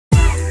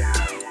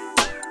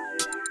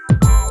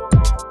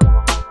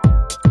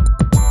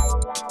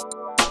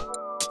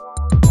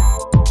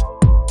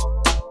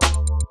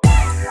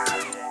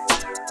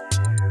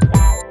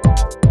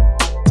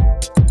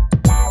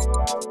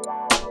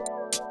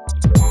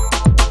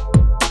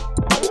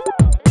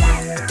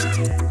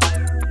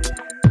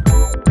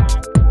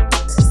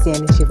is the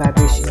energy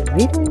vibration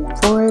reading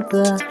for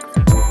the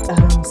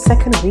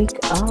second week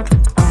of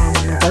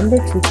November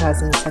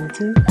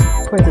 2017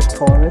 for the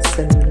Taurus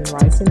and Moon and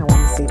Rising. I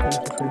want to say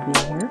thank you for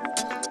being here.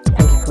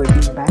 Thank you for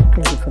being back.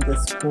 Thank you for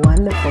this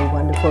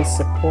wonderful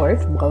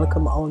support.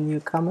 Welcome all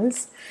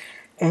newcomers.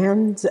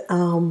 And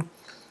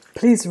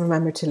please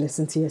remember to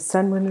listen to your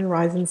Sun, Moon, and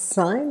Rising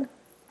sign.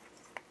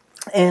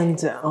 And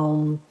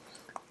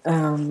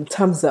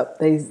thumbs up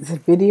these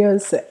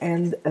videos.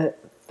 And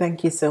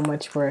thank you so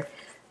much for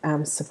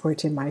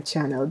supporting my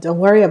channel. Don't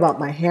worry about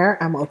my hair.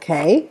 I'm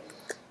okay.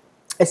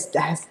 It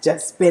has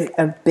just been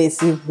a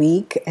busy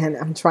week, and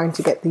I'm trying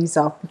to get these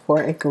off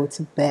before I go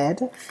to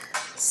bed.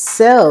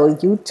 So,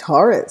 you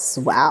Taurus,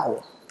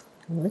 wow.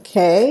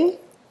 Okay.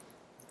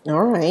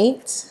 All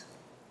right.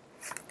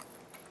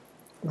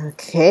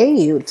 Okay,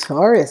 you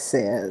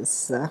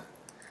Tauruses.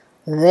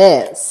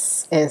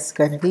 This is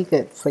going to be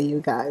good for you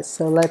guys.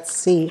 So, let's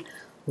see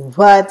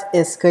what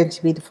is going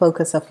to be the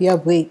focus of your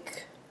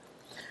week.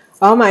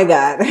 Oh my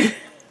God.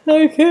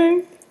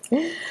 Okay.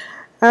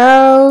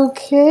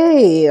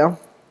 Okay.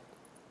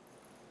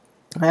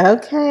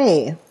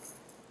 Okay.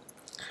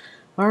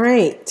 All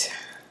right.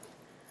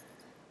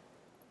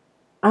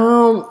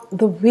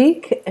 The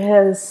week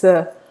is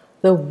the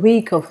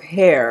week of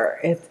hair.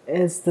 It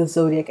is the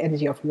zodiac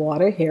energy of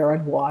water, hair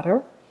and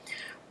water.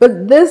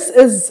 But this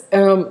is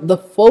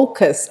the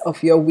focus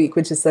of your week,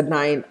 which is the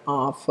Knight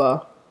of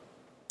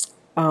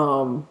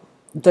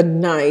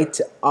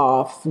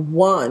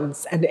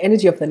Wands, and the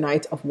energy of the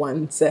Knight of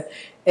Wands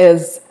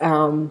is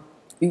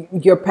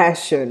your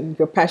passion.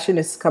 Your passion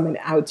is coming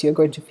out. You're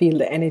going to feel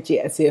the energy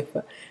as if,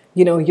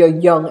 you know, you're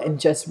young and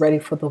just ready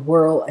for the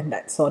world and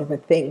that sort of a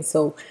thing.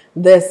 So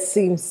this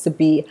seems to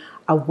be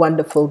a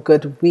wonderful,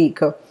 good week.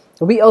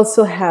 We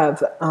also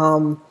have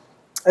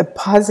a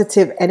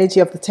positive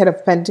energy of the Ten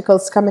of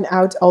Pentacles coming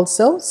out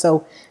also.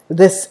 So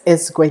this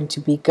is going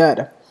to be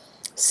good.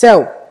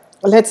 So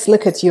let's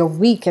look at your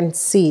week and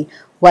see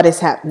what is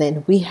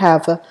happening. We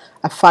have a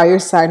fire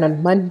sign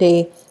on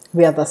Monday.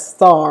 We have a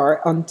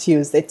star on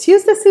Tuesday.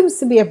 Tuesday seems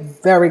to be a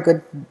very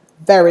good,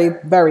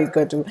 very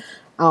good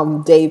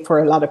day for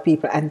a lot of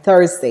people. And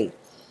Thursday,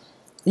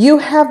 you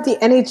have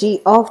the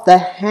energy of the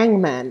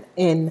Hangman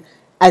in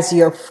as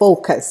your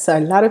focus. So a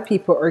lot of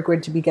people are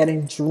going to be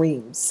getting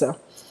dreams. So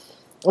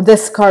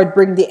this card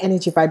brings the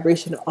energy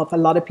vibration of a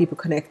lot of people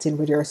connecting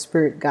with your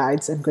spirit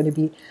guides and going to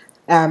be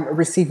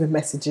receiving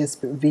messages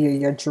via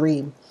your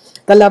dream.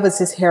 The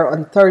Lovers is here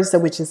on Thursday,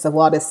 which is the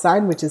water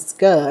sign, which is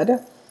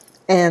good.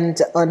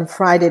 And on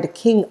Friday, the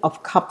King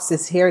of Cups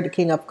is here. The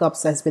King of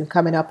Cups has been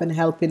coming up and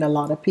helping a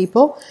lot of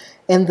people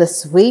in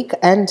this week.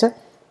 And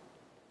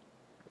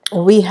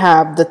we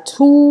have the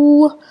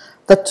two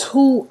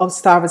of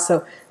Stars.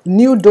 So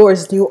new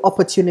doors, new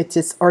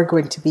opportunities are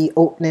going to be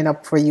opening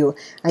up for you.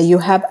 And you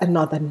have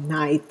another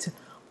Knight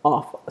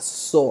of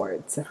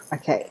Swords.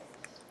 Okay.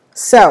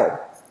 So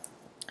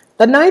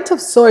the Knight of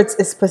Swords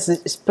is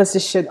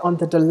positioned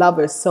under the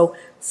Lovers. So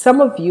some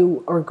of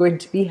you are going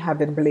to be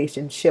having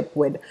relationship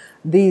with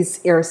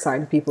these air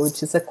sign people,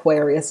 which is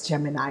Aquarius,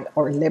 Gemini,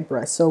 or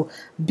Libra. So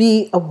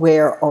be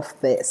aware of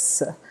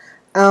this.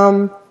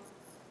 The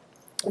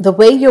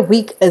way your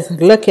week is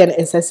looking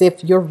is as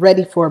if you're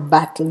ready for a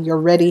battle. You're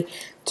ready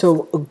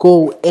to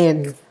go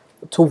in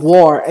to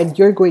war, and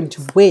you're going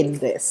to win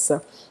this.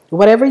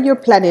 Whatever you're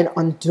planning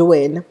on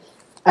doing,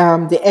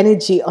 the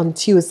energy on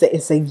Tuesday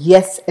is a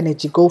yes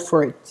energy. Go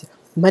for it.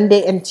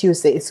 Monday and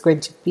Tuesday is going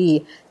to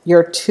be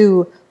your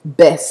two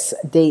best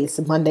days,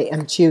 Monday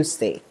and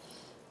Tuesday.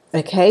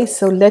 Okay,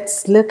 so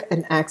let's look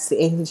and ask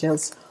the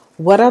angels,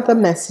 what other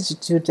message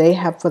do they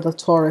have for the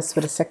Taurus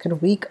for the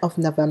second week of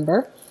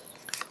November?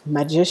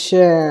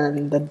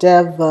 Magician, the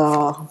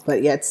Devil,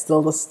 but yet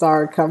still the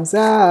Star comes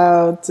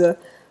out.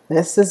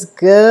 This is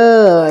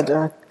good.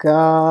 Oh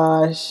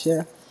gosh.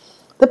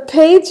 The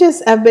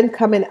pages have been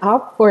coming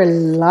up for a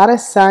lot of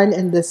sign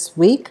in this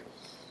week.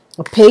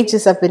 The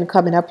pages have been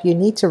coming up. You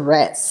need to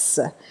rest.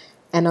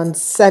 And on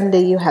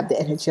Sunday, you have the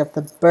energy of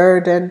the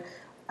burden,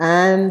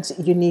 and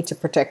you need to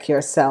protect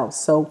yourself.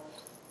 So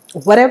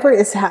whatever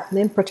is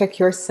happening, protect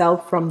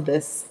yourself from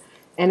this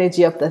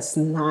energy of this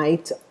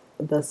Knight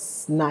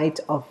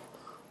of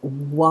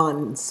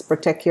Wands.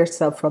 Protect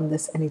yourself from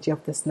this energy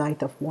of this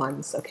Knight of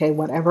Wands. Okay,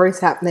 whatever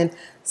is happening,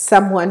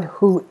 someone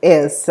who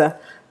is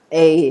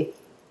Aries,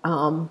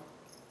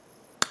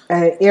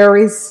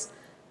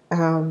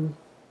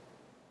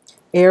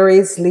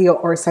 Leo,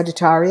 or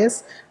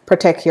Sagittarius,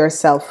 protect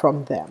yourself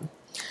from them.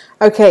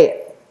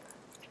 Okay,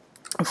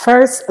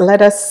 first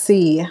let us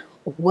see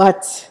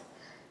what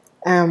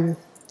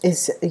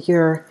is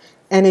your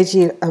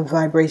energy of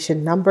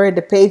vibration number.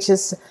 The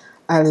pages,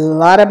 a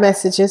lot of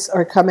messages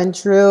are coming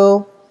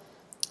through.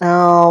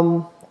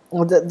 You know,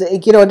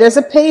 there's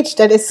a page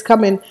that is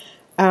coming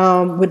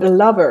with the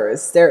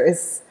Lovers. There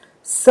is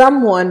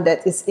someone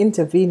that is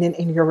intervening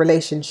in your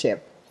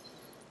relationship.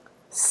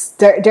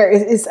 There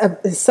is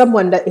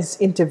someone that is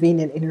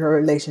intervening in your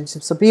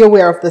relationship. So be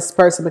aware of this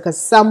person, because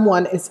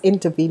someone is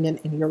intervening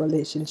in your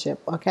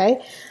relationship.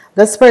 Okay.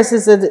 This person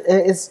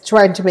is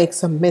trying to make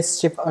some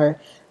mischief or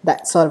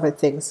that sort of a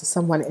thing. So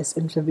someone is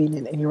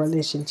intervening in your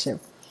relationship.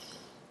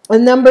 The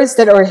numbers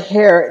that are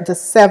here, the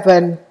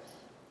seven,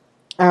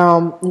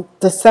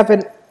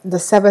 the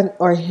seven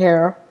are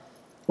here,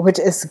 which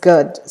is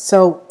good.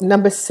 So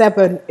number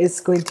 7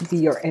 is going to be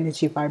your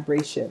energy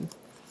vibration.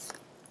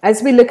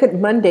 As we look at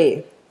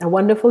Monday, a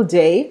wonderful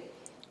day.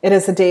 It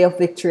is a day of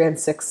victory and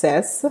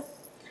success.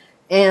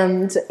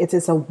 And it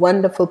is a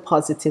wonderful,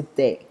 positive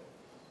day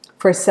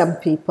for some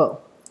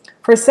people.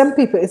 For some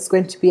people, it's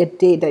going to be a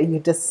day that you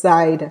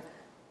decide,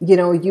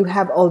 you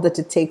have all that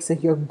it takes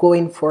and you're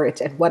going for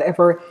it. And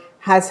whatever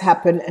has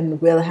happened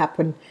and will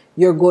happen,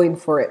 you're going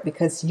for it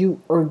because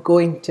you are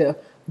going to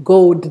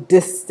go the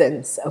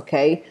distance,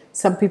 okay?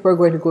 Some people are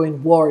going to go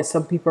in war.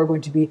 Some people are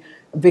going to be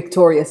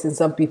victorious and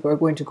some people are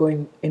going to go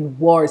in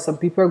war. Some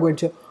people are going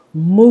to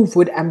move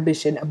with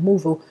ambition and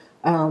move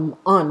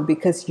on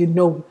because you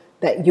know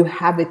that you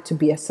have it to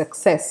be a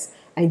success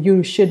and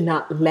you should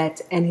not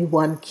let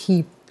anyone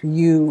keep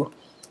you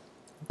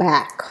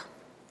back.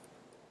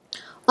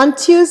 On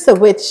Tuesday,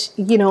 which,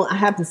 I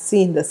haven't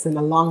seen this in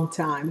a long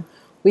time,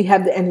 we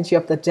have the energy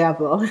of the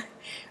devil,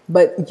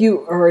 but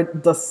you are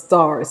the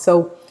star.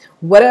 So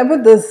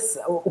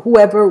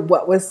whoever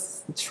what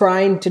was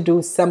trying to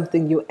do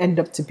something, you end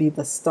up to be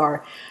the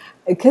star.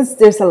 Because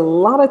there's a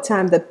lot of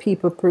time that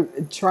people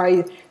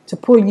try to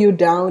pull you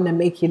down and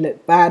make you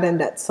look bad and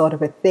that sort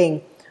of a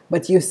thing.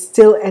 But you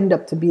still end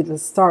up to be the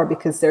star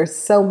because there's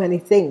so many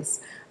things.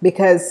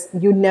 Because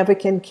you never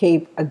can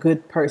keep a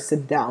good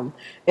person down.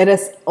 It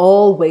is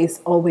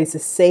always a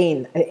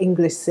saying, an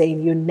English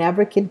saying, you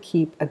never can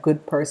keep a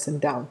good person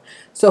down.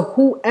 So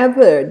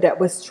whoever that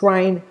was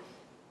trying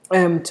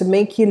to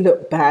make you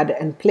look bad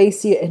and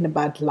place you in a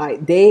bad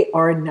light, they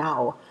are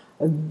now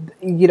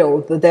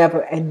the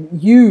devil,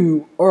 and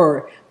you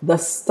are the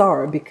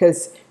star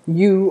because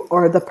you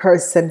are the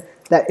person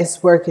that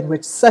is working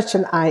with such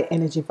an high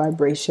energy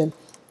vibration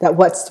that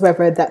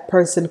whatsoever that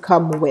person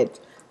come with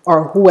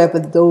or whoever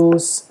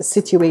those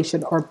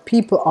situation or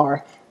people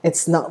are,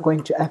 it's not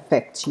going to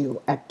affect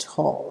you at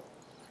all.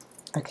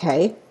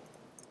 Okay,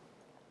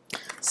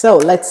 so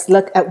let's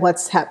look at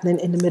what's happening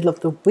in the middle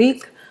of the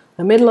week.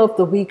 The middle of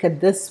the week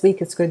and this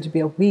week is going to be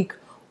a week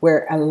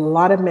where a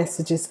lot of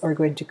messages are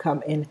going to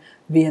come in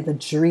via the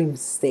dream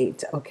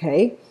state,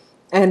 okay?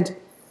 And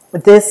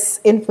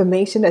this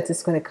information that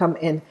is going to come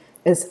in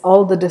is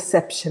all the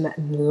deception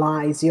and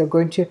lies. You're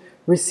going to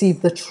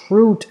receive the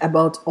truth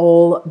about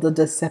all the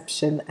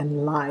deception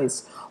and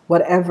lies.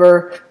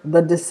 Whatever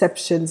the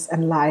deceptions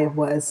and lie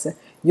was,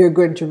 you're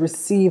going to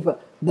receive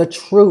the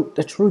truth.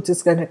 The truth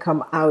is going to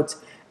come out.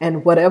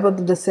 And whatever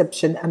the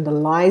deception and the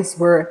lies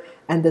were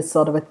and this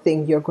sort of a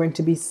thing, you're going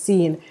to be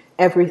seeing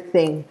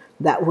everything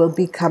that will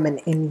be coming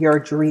in your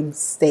dream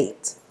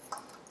state.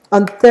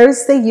 On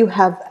Thursday, you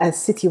have a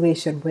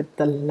situation with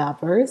the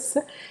Lovers,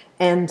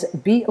 and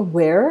be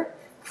aware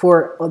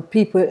for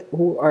people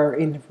who are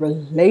in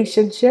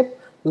relationship,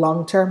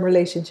 long-term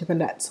relationship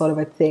and that sort of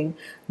a thing.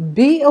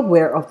 Be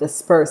aware of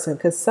this person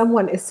because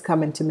someone is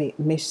coming to make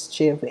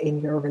mischief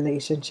in your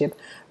relationship.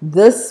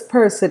 This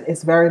person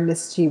is very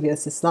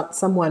mischievous. It's not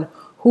someone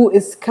who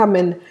is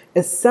coming,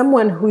 it's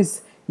someone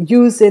who's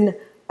using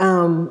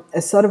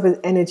a sort of an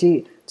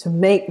energy to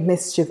make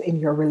mischief in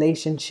your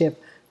relationship,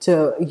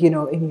 to,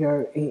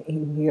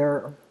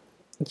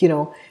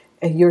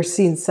 you're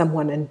seeing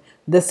someone and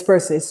this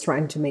person is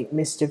trying to make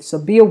mischief. So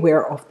be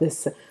aware of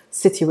this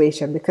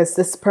situation because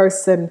this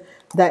person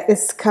that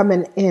is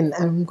coming in,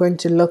 I'm going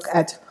to look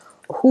at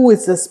who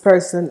is this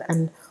person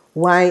and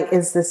why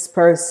is this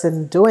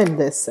person doing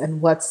this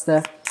and what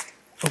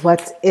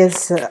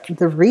is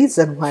the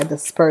reason why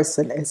this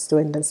person is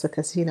doing this,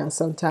 because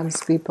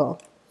sometimes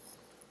people,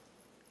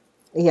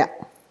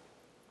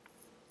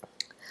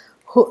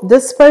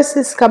 this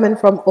person is coming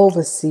from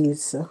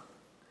overseas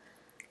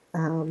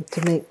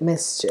to make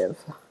mischief,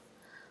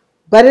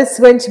 but it's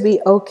going to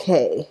be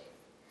okay.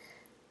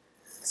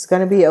 It's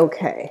going to be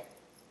okay.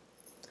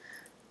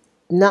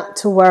 Not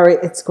to worry,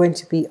 it's going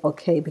to be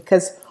okay,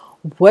 because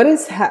what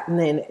is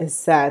happening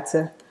is that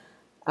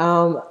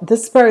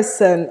this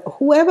person,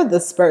 whoever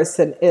this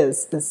person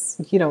is,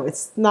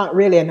 it's not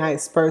really a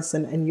nice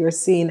person, and you're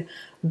seeing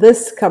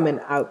this coming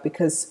out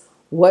because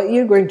what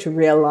you're going to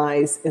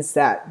realize is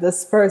that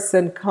this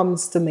person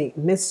comes to make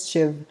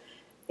mischief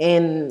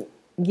in,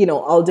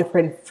 all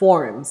different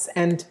forms.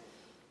 And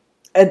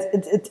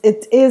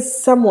it is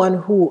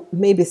someone who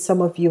maybe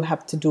some of you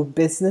have to do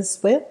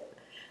business with.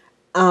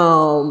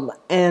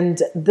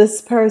 And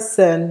this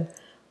person,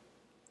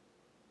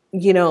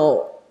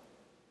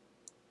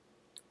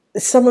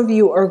 some of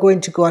you are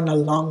going to go on a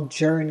long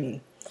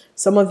journey.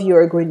 Some of you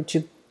are going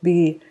to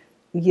be,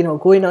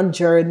 going on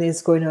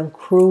journeys, going on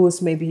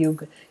cruise. Maybe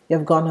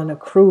you've gone on a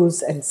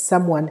cruise and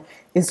someone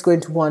is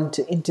going to want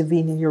to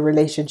intervene in your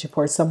relationship,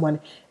 or someone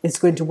is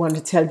going to want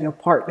to tell your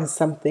partner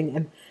something.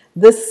 And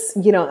this,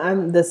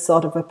 I'm this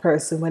sort of a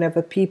person.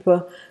 Whenever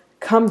people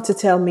come to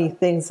tell me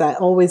things, I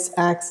always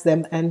ask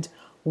them, and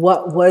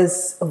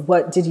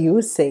what did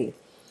you say?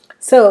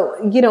 So,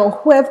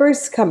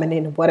 whoever's coming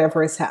in,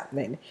 whatever is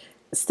happening,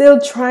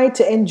 still try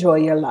to enjoy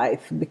your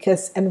life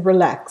and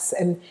relax.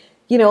 And,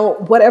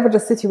 whatever the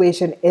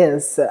situation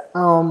is,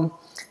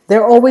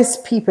 there are always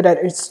people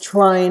that is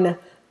trying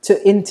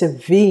to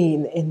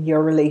intervene in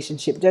your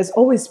relationship. There's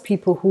always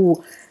people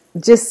who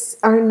just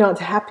are not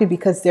happy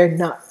because they're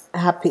not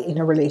happy in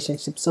a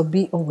relationship. So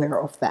be aware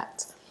of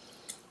that.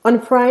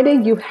 On Friday,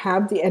 you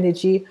have the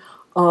energy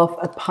of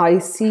a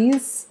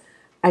Pisces,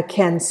 a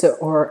Cancer,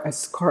 or a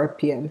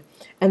Scorpion,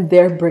 and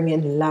they're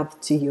bringing love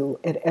to you.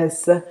 It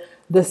is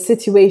the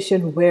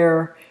situation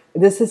where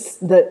this is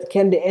the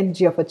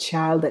energy of a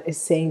child that is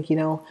saying,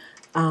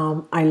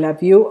 I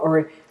love you,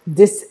 or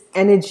this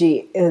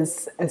energy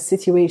is a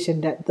situation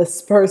that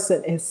this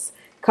person is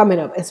coming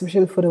up,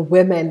 especially for the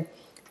women.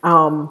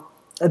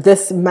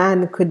 This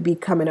man could be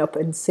coming up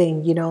and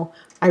saying,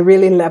 I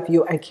really love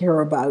you, I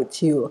care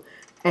about you,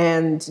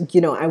 and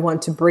I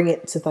want to bring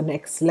it to the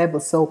next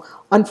level. So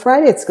on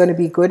Friday, it's going to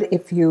be good.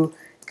 If you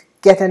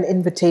get an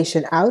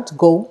invitation out,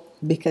 go,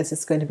 because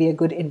it's going to be a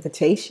good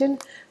invitation,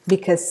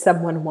 because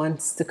someone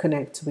wants to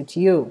connect with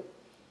you.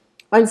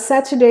 On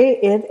Saturday,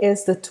 it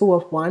is the Two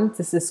of Wands.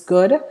 This is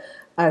good.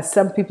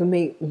 Some people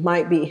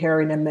might be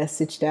hearing a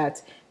message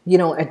that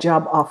a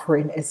job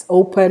offering is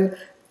open,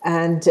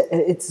 and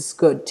it's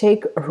good.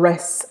 Take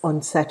rest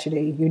on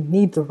Saturday. You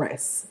need the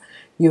rest.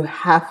 You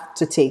have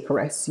to take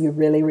rest. You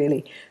really,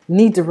 really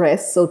need the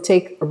rest. So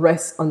take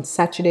rest on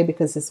Saturday,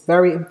 because it's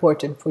very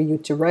important for you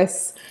to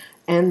rest.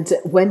 And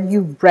when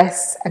you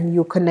rest and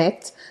you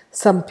connect,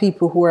 some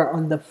people who are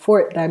on the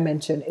fourth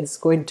dimension is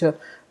going to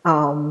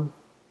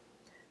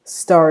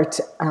start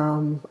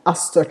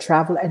astral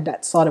travel and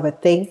that sort of a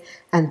thing.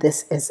 And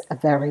this is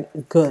very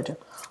good.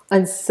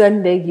 On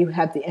Sunday, you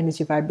have the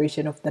energy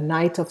vibration of the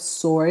Knight of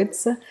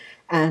Swords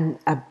and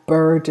a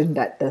burden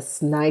that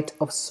this Knight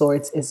of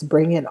Swords is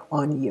bringing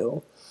on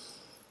you.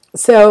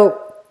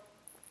 So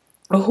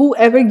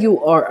whoever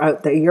you are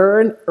out there, you're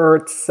an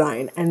earth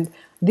sign, and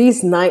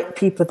these night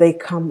people, they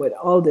come with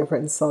all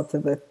different sorts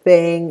of a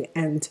thing,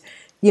 and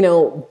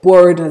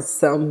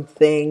burdensome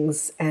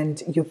things,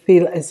 and you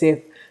feel as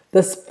if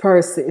this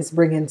person is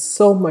bringing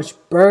so much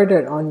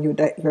burden on you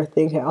that you're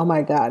thinking, oh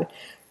my God,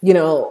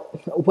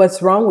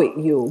 what's wrong with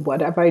you?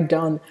 What have I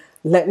done?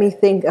 Let me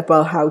think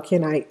about how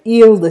can I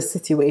heal the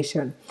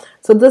situation.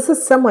 So this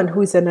is someone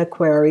who's an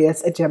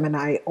Aquarius, a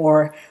Gemini,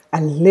 or a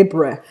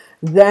Libra.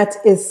 That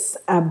is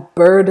a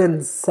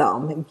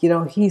burdensome.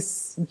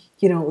 He's,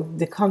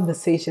 the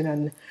conversation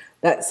and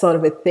that sort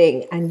of a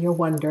thing. And you're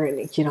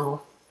wondering,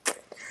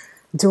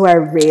 do I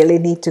really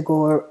need to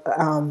go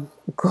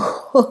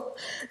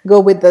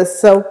with this?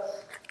 So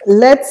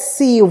let's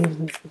see,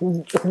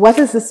 what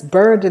is this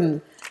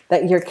burden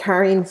that you're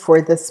carrying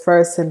for this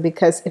person?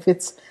 Because if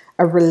it's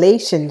a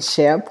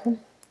relationship,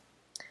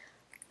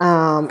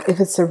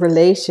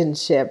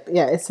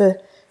 yeah,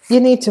 you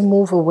need to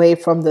move away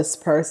from this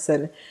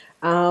person,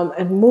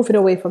 and moving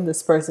away from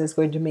this person is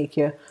going to make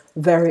you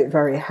very,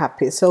 very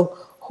happy. So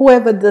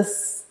whoever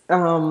this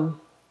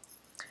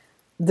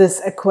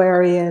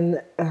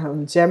Aquarian,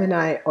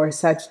 Gemini, or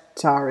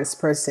Sagittarius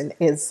person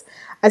is,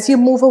 as you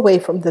move away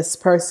from this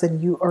person,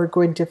 you are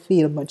going to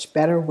feel much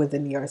better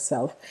within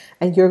yourself,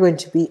 and you're going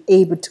to be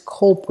able to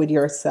cope with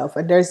yourself.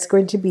 And there's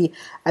going to be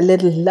a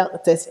little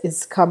luck that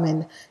is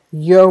coming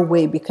your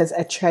way, because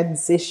a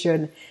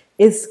transition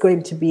is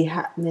going to be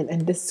happening,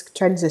 and this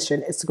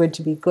transition is going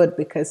to be good,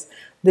 because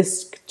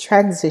this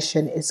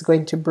transition is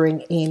going to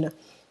bring in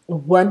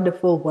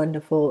wonderful,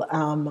 wonderful,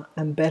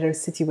 and better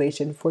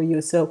situation for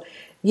you. So,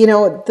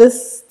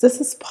 this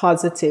is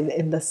positive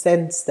in the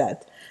sense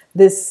that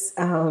this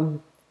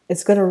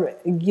it's going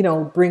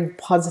to bring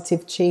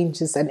positive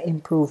changes and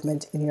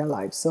improvement in your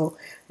life. So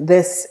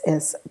this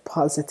is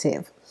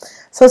positive.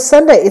 So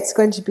Sunday, it's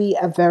going to be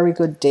a very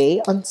good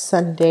day on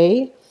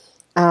Sunday,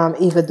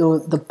 even though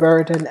the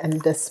burden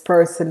and this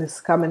person is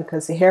coming,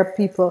 because you hear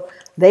people,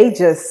 they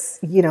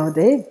just,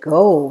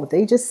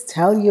 they just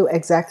tell you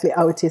exactly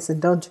how it is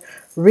and don't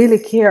really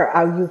care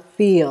how you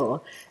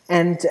feel.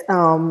 And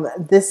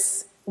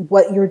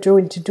what you're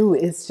doing to do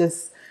is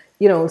just,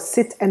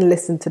 sit and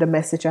listen to the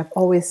message. I've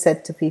always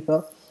said to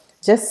people,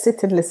 just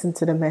sit and listen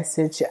to the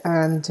message.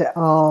 And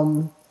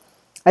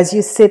as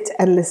you sit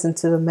and listen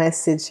to the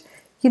message,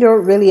 you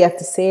don't really have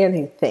to say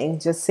anything.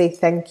 Just say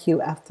thank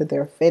you after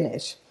they're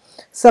finished.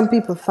 Some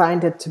people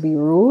find it to be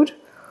rude,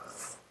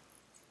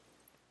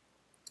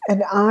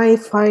 and I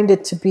find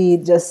it to be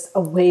just a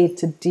way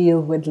to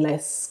deal with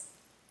less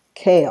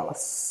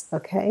chaos,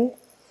 okay?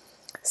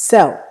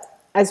 So,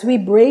 as we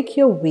break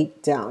your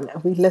week down,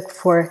 we look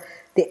for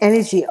the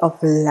energy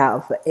of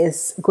love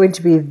is going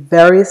to be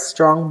very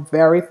strong,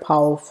 very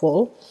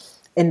powerful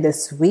in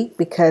this week,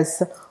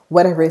 because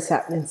whatever is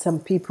happening, some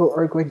people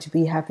are going to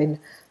be having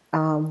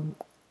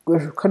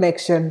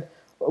connection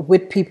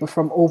with people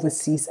from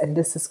overseas, and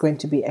this is going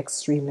to be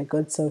extremely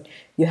good. So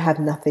you have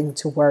nothing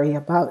to worry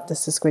about.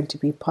 This is going to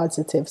be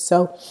positive.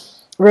 So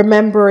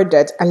Remember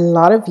that a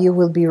lot of you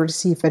will be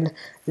receiving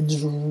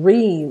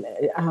dream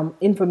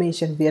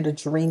information via the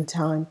dream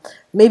time.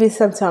 Maybe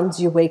sometimes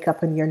you wake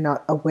up and you're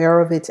not aware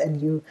of it,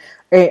 and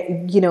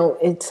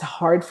it's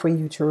hard for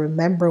you to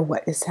remember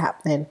what is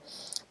happening,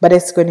 but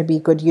it's going to be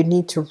good. You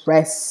need to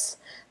rest.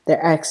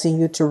 They're asking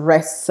you to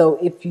rest. So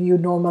if you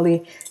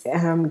normally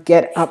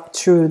get up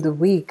through the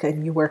week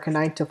and you work a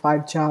 9 to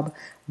 5 job,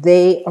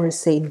 they are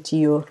saying to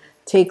you,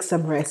 take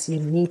some rest. You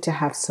need to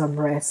have some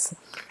rest.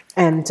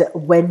 And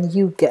when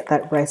you get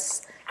that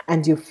rest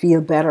and you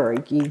feel better,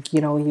 you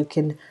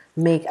can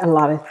make a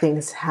lot of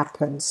things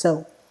happen.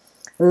 So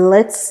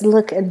let's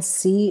look and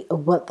see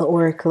what the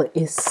oracle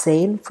is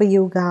saying for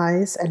you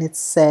guys. And it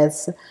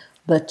says,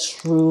 the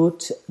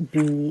truth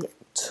be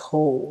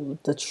told.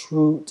 The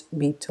truth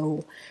be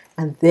told.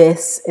 And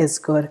this is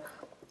good.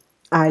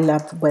 I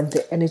love when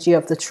the energy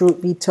of the truth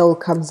be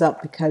told comes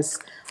up, because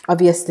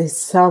obviously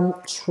some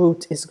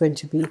truth is going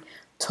to be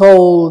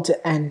told,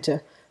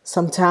 and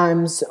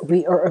sometimes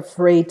we are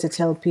afraid to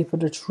tell people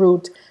the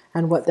truth,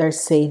 and what they're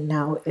saying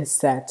now is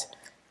that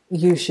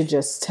you should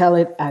just tell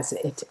it as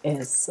it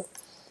is.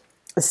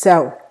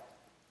 So,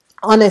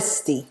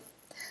 honesty,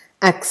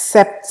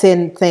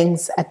 accepting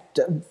things at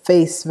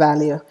face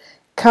value,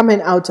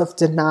 coming out of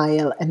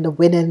denial, and the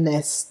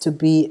willingness to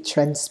be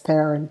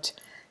transparent,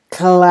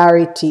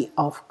 clarity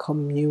of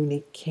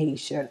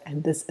communication.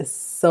 And this is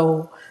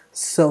so,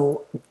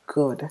 so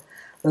good.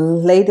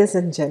 Ladies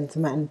and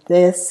gentlemen,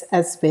 this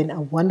has been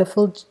a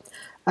wonderful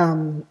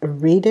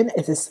reading.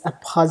 It is a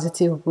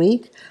positive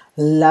week.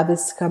 Love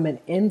is coming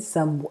in.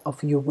 Some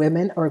of you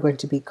women are going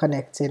to be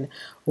connecting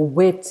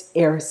with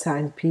air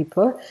sign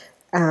people,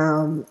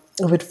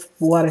 with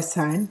water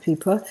sign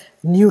people.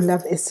 New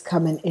love is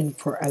coming in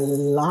for a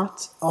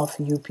lot of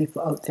you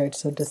people out there.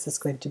 So this is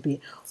going to be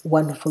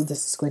wonderful.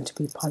 This is going to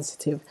be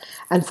positive.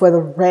 And for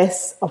the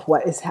rest of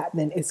what is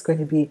happening, it's going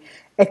to be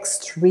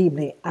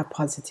extremely a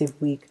positive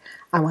week.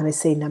 I want to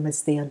say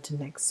namaste until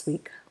next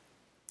week.